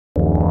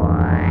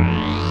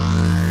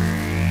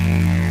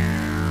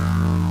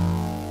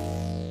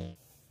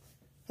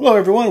Hello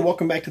everyone,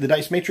 welcome back to the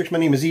Dice Matrix. My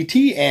name is ET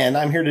and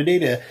I'm here today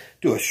to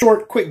do a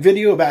short, quick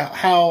video about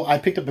how I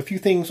picked up a few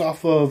things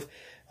off of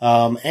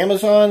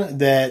Amazon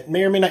that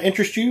may or may not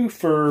interest you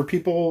for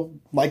people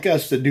like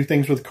us that do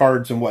things with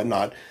cards and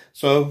whatnot.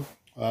 So,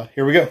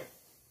 here we go.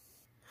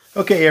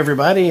 Okay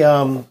everybody,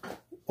 well,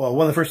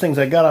 one of the first things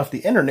I got off the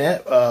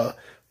internet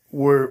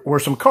were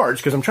some cards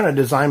because I'm trying to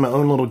design my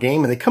own little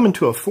game, and they come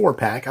into a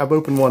 4-pack. I've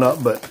opened one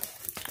up, but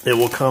it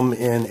will come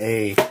in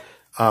a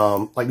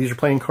like these are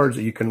playing cards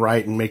that you can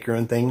write and make your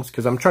own things,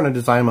 because I'm trying to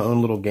design my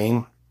own little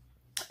game,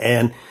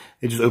 and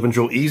it just opens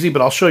real easy.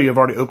 But I'll show you. I've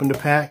already opened a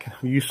pack.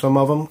 I've used some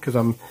of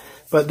them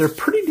but they're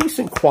pretty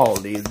decent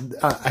quality.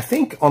 I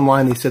think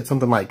online they said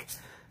something like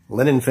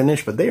linen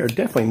finish, but they are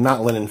definitely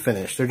not linen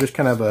finish. They're just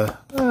kind of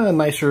a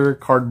nicer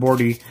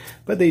cardboardy,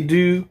 but they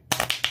do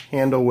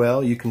handle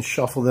well. You can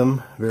shuffle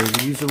them very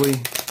easily.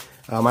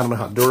 I don't know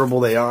how durable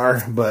they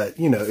are, but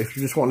you know, if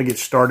you just want to get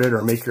started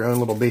or make your own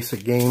little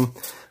basic game,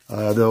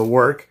 they'll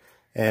work.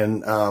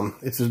 And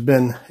it's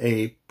been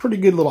a pretty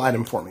good little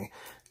item for me.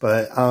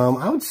 But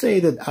I would say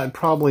that I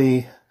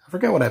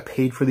forgot what I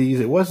paid for these.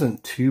 It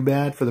wasn't too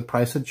bad for the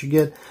price that you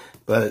get,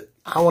 but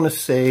I want to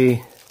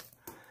say,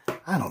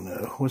 I don't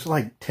know, it was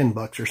like 10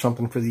 bucks or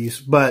something for these.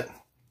 But,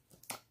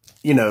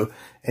 you know,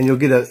 and you'll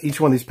get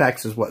each one of these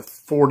packs is what,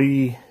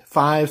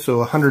 45, so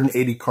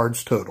 180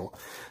 cards total.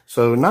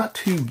 So not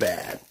too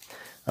bad.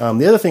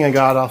 The other thing I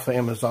got off of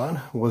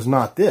Amazon was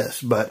not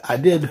this, but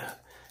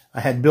I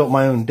had built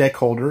my own deck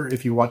holder.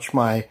 If you watch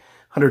my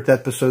 100th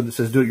episode that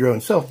says do it your own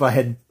self,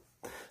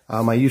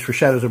 I used for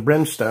Shadows of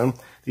Brimstone.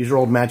 These are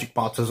old magic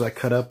boxes I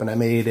cut up, and I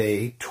made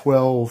a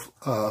 12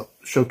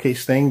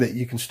 showcase thing that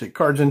you can stick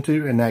cards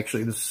into. And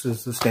actually this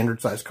is the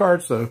standard size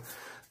card, so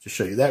just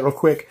show you that real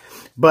quick.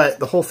 But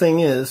the whole thing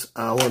is,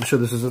 I want to show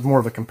this as more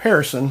of a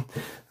comparison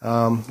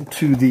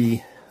to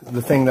the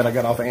thing that I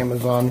got off of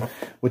Amazon,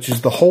 which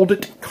is the Hold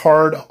It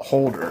card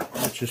holder,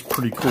 which is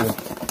pretty cool.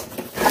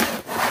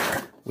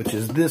 Which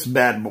is this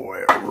bad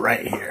boy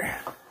right here.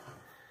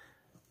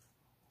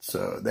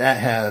 So that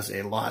has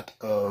a lot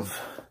of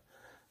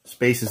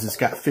spaces. It's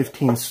got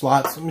 15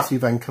 slots. Let me see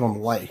if I can cut on the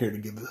light here to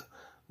give it a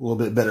little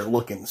bit better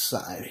look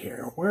inside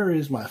here. Where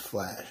is my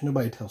flash?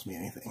 Nobody tells me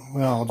anything.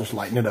 Well, I'll just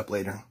lighten it up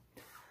later.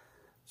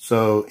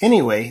 So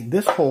anyway,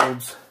 this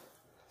holds,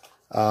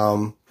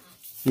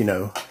 you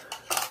know,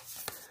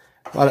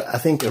 I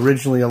think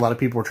originally a lot of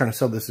people were trying to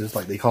sell this as,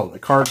 like, they call it a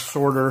card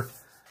sorter.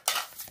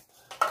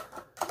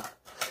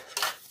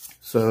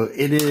 So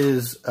it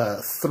is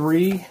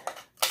 3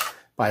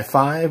 by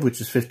 5, which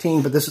is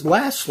 15. But this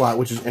last slot,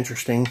 which is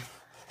interesting,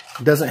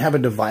 doesn't have a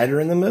divider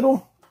in the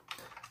middle.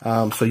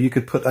 So you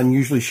could put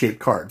unusually shaped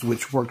cards,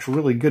 which works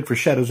really good for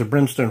Shadows of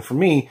Brimstone for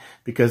me,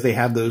 because they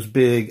have those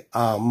big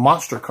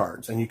monster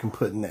cards, and you can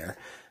put in there.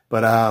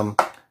 But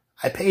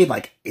I paid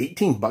like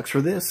 18 bucks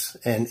for this,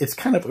 and it's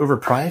kind of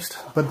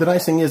overpriced. But the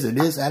nice thing is it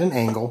is at an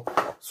angle.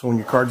 So when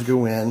your cards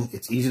go in,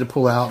 it's easy to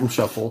pull out and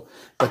shuffle.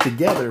 But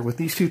together, with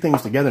these two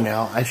things together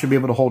now, I should be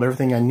able to hold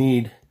everything I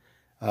need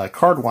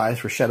card-wise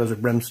for Shadows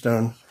of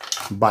Brimstone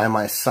by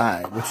my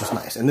side, which is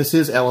nice. And this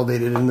is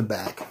elevated in the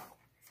back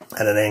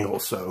at an angle,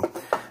 so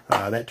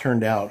that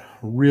turned out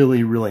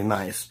really, really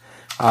nice.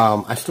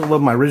 I still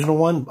love my original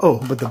one. Oh,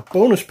 but the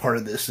bonus part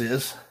of this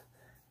is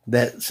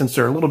that since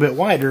they're a little bit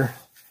wider,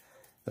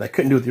 that I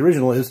couldn't do with the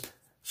original, is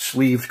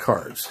sleeved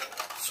cards.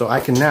 So I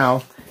can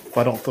now, if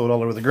I don't throw it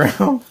all over the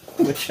ground,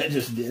 which I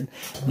just did,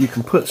 you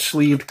can put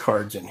sleeved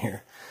cards in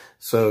here.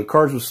 So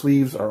cards with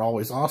sleeves are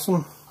always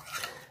awesome,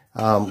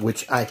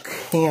 which I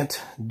can't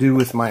do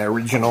with my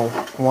original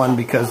one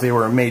because they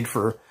were made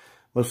for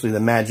mostly the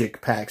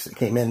magic packs that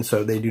came in,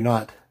 so they do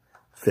not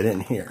fit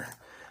in here.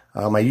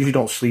 I usually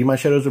don't sleeve my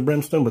Shadows of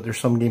Brimstone, but there's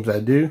some games I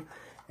do,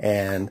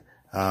 and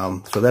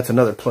so that's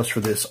another plus for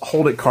this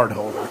Hold It card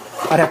holder.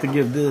 I'd have to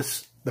give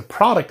this, the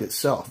product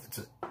itself,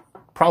 it's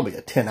probably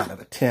a 10 out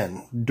of a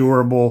 10.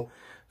 Durable,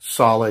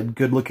 solid,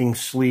 good looking,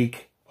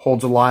 sleek,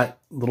 holds a lot,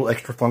 a little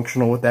extra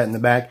functional with that in the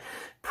back.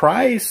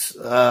 Price,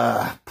 5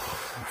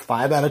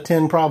 out of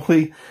 10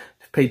 probably.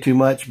 Paid too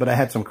much, but I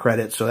had some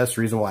credit, so that's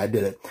the reason why I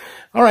did it.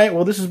 All right,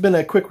 well, this has been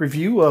a quick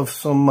review of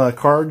some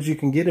cards you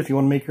can get if you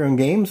want to make your own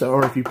games,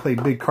 or if you play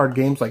big card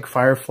games like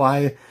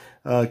Firefly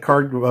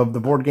card of the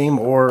board game,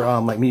 or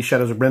like me,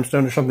 Shadows of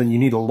Brimstone or something. You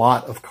need a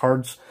lot of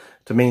cards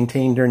to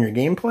maintain during your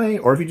gameplay,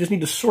 or if you just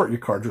need to sort your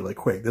cards really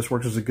quick. This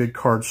works as a good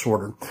card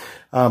sorter.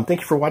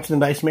 Thank you for watching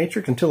the Dice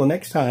Matrix. Until the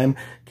next time,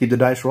 keep the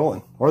dice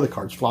rolling, or the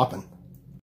cards flopping.